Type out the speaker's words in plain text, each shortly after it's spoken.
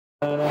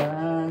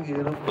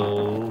get a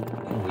boat,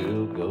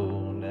 we'll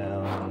go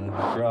down the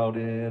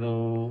Crawdad,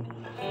 oh,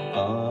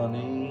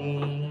 honey,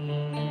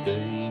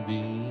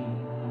 baby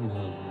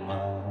of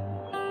mine.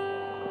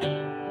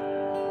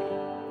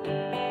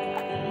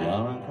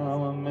 Gonna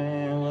come a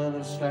man with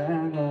a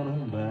sack on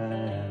his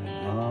back,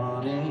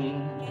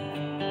 honey.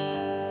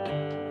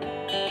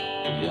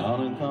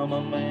 Gonna come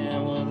a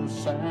man with a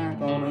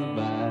sack on his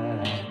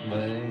back,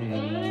 babe.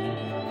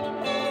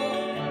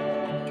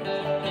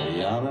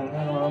 Gonna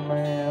come a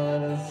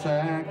man with a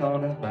sack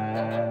on his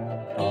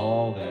back.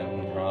 All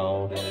them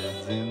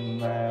crawdads in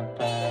that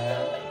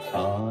pack,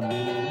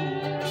 honey,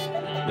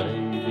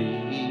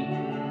 baby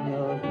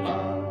of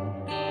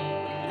mine.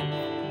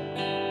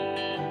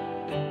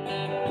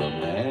 The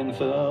man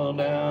fell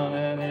down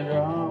and he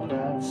dropped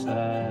that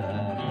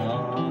sack,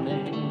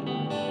 honey.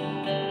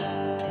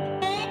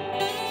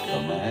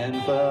 The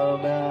man fell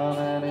down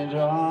and he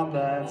dropped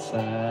that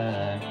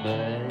sack,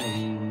 babe.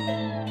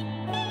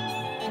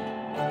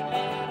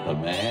 The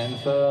man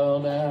fell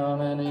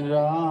down and he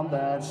dropped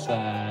that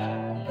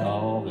sack.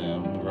 All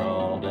them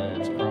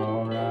crawdads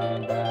crawled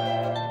right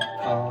back,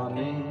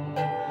 honey,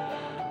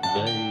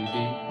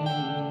 baby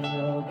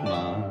of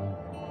mine.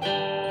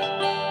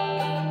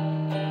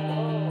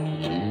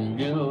 You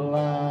get a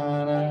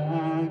line,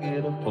 I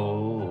get a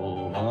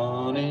pole,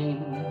 honey.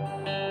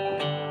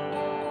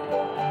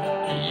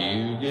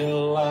 You get a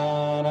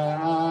line,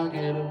 I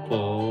get a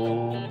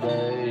pole,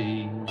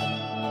 babe.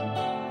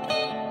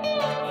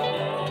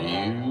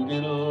 You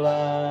get a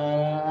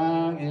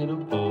line, I get a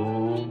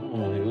pole.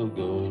 We'll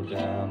go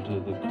down to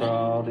the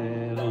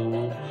Crawdad,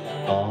 oh,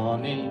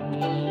 honey,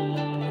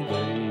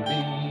 baby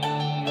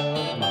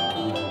of mine.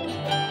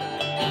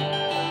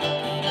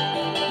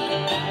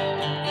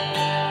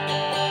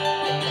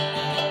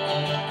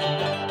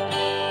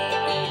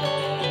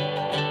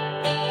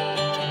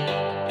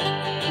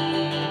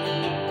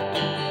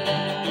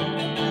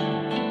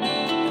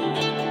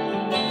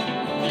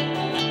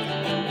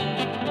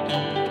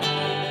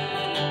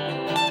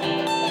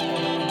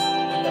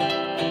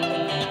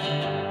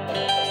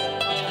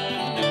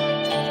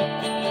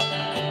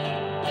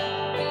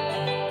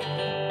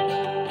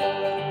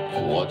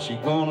 What you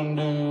gonna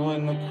do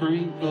when the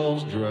creek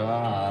goes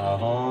dry,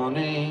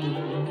 honey?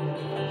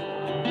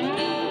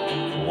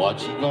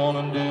 What you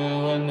gonna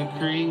do when the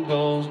creek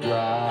goes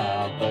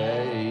dry,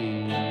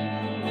 babe?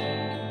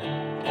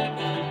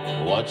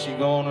 What you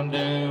gonna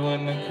do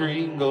when the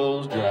creek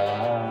goes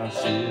dry?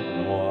 Sit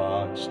and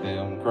watch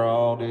them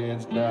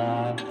crawdads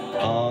die,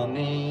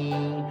 honey,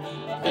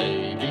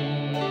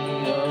 baby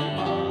of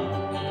mine.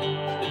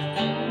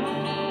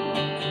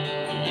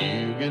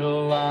 You get a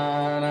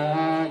line,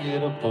 I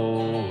get a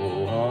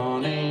pole,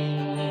 honey.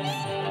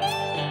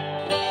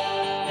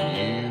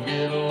 You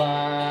get a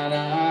line,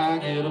 I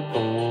get a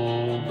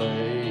pole,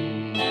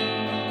 babe.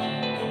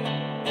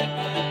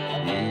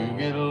 You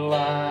get a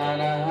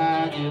line,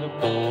 I get a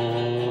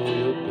pole.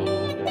 We'll go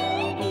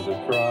down to the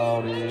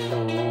Crawdad,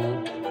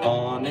 oh,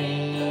 honey,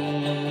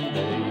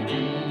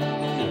 baby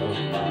of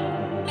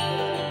mine.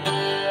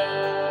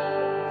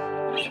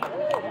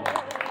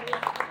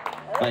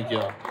 Thank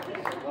y'all.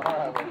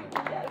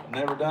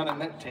 Never done it in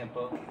that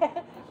tempo.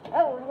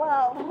 Oh,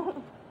 wow.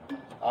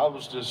 I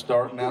was just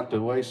starting out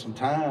to waste some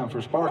time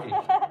for Sparky.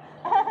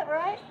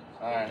 Right?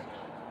 All right.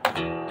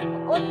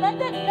 Well, that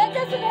doesn't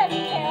have to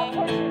count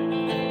for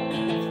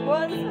you.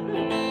 Once.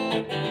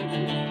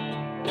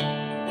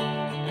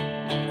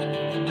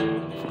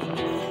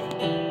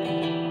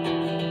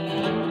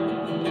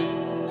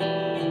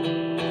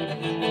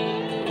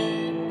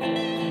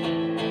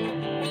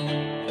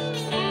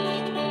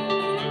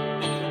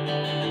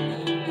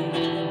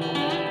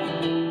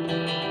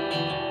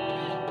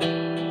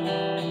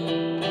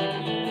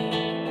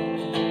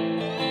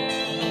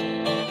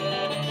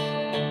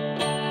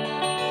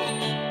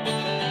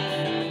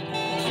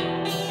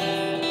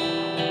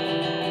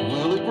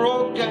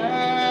 Broke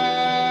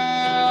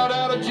out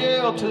of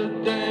jail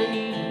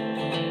today.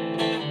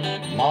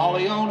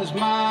 Molly on his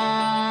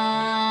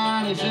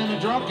mind, he's in a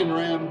drunken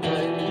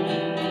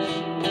rampage.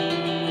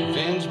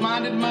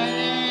 Revenge-minded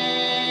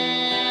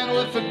man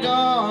with a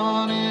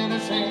gun in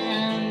his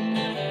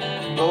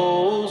hand.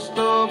 Ghost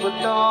of a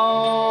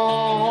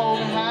dog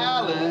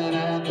howling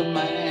at the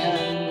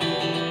man.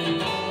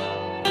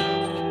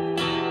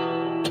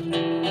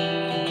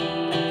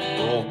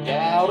 Broke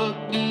out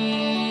again.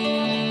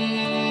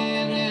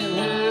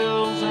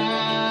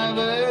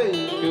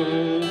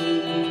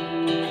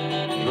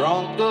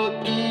 Drunk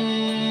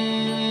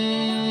again,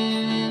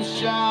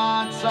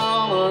 shots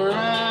all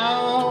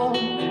around.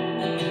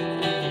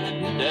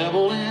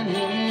 Devil in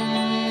him,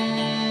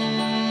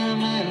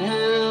 in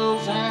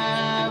hell's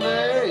have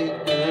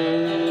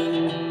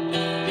acres.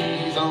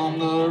 He's on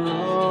the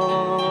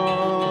run,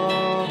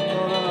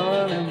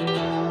 running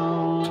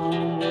down.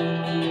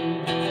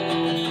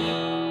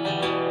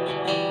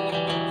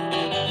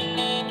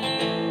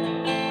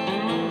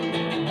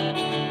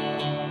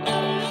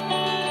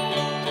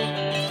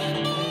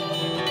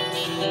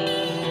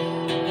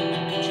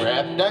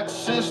 Trapped that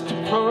sister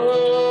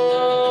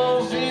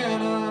pearls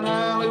in an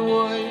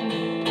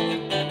alleyway.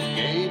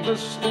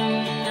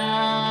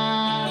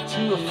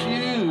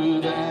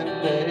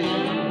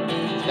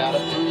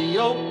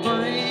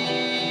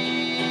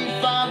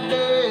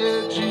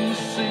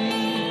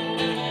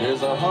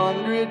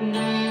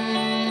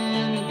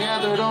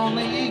 on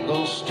the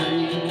Eagle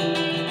Street.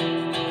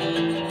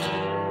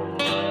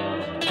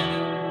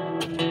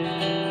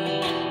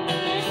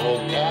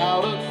 Broke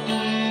out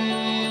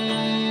again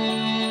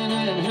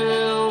in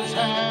hills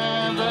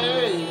have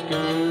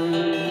acres.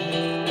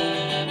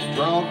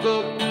 Drunk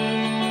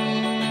again,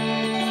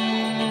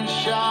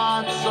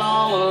 shots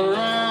all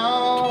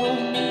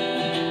around.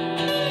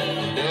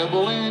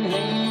 Devil in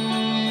him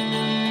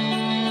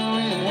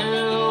in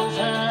hills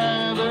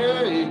have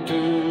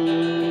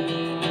acres.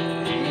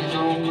 He's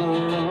on the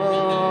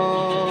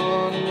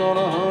run,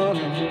 gonna hunt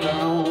him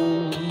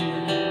down.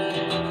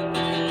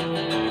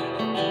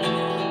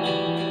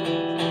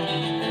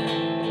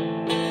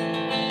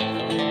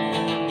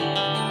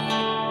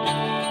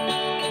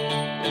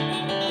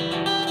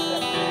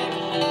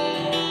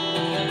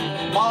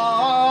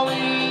 Molly,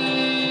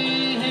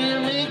 hear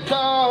me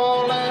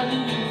calling.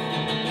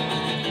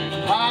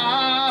 I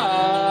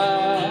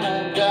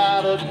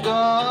got a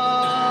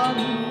gun.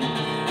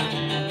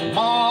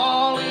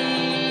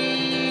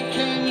 Molly,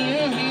 can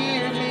you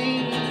hear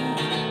me?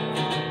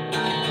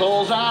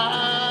 'Cause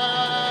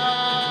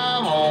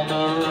I'm on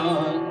the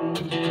run.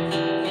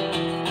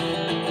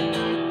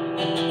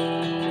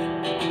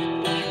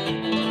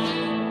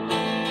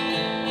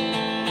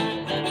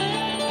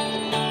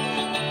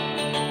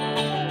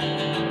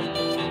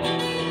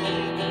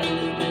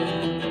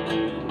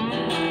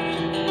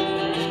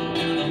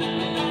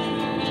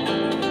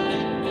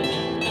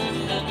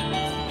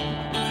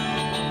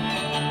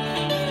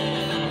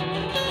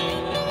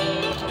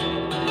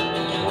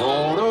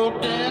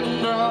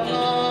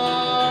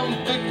 Rhododendron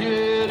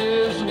thicket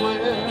is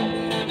where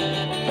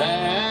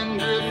Van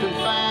Griffin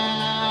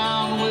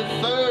found with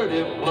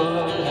 30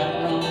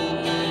 bloodhounds.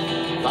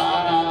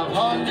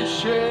 500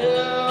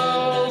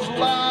 shells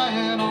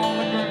lying on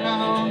the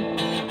ground.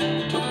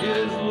 Took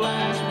his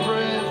last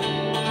breath,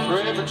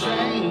 forever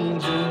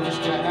change in this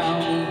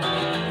town.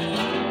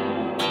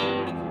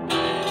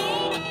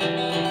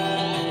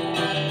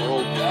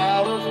 Broke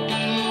out of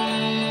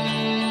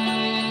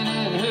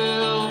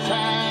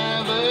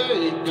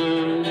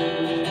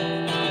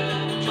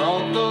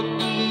drunk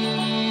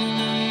again,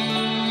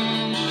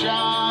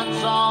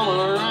 shots all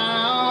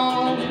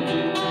around.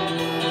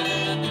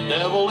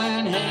 Devil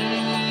in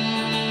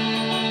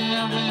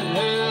him in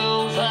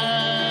hills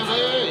have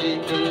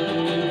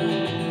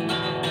acres.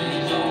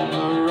 He's on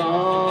the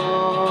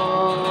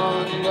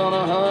run,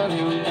 gonna hunt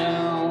him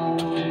down.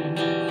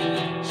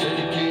 Said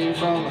he came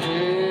from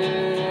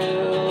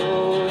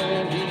hell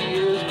and he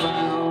is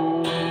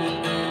bound.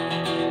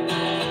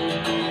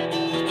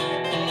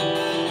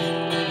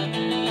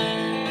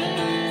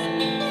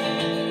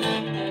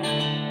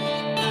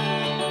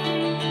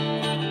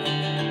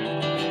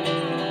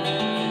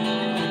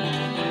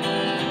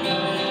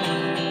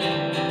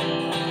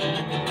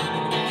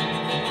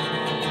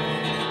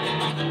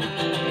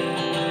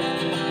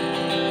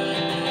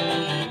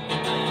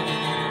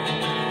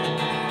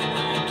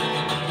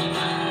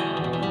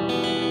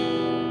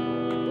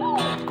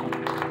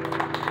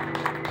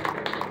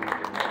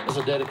 It's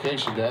a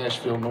dedication to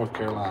Asheville, North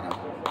Carolina.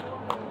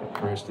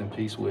 Rest in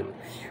peace, Willie.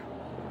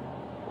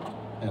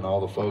 And all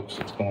the folks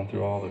that's going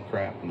through all the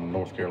crap in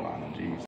North Carolina. Jeez.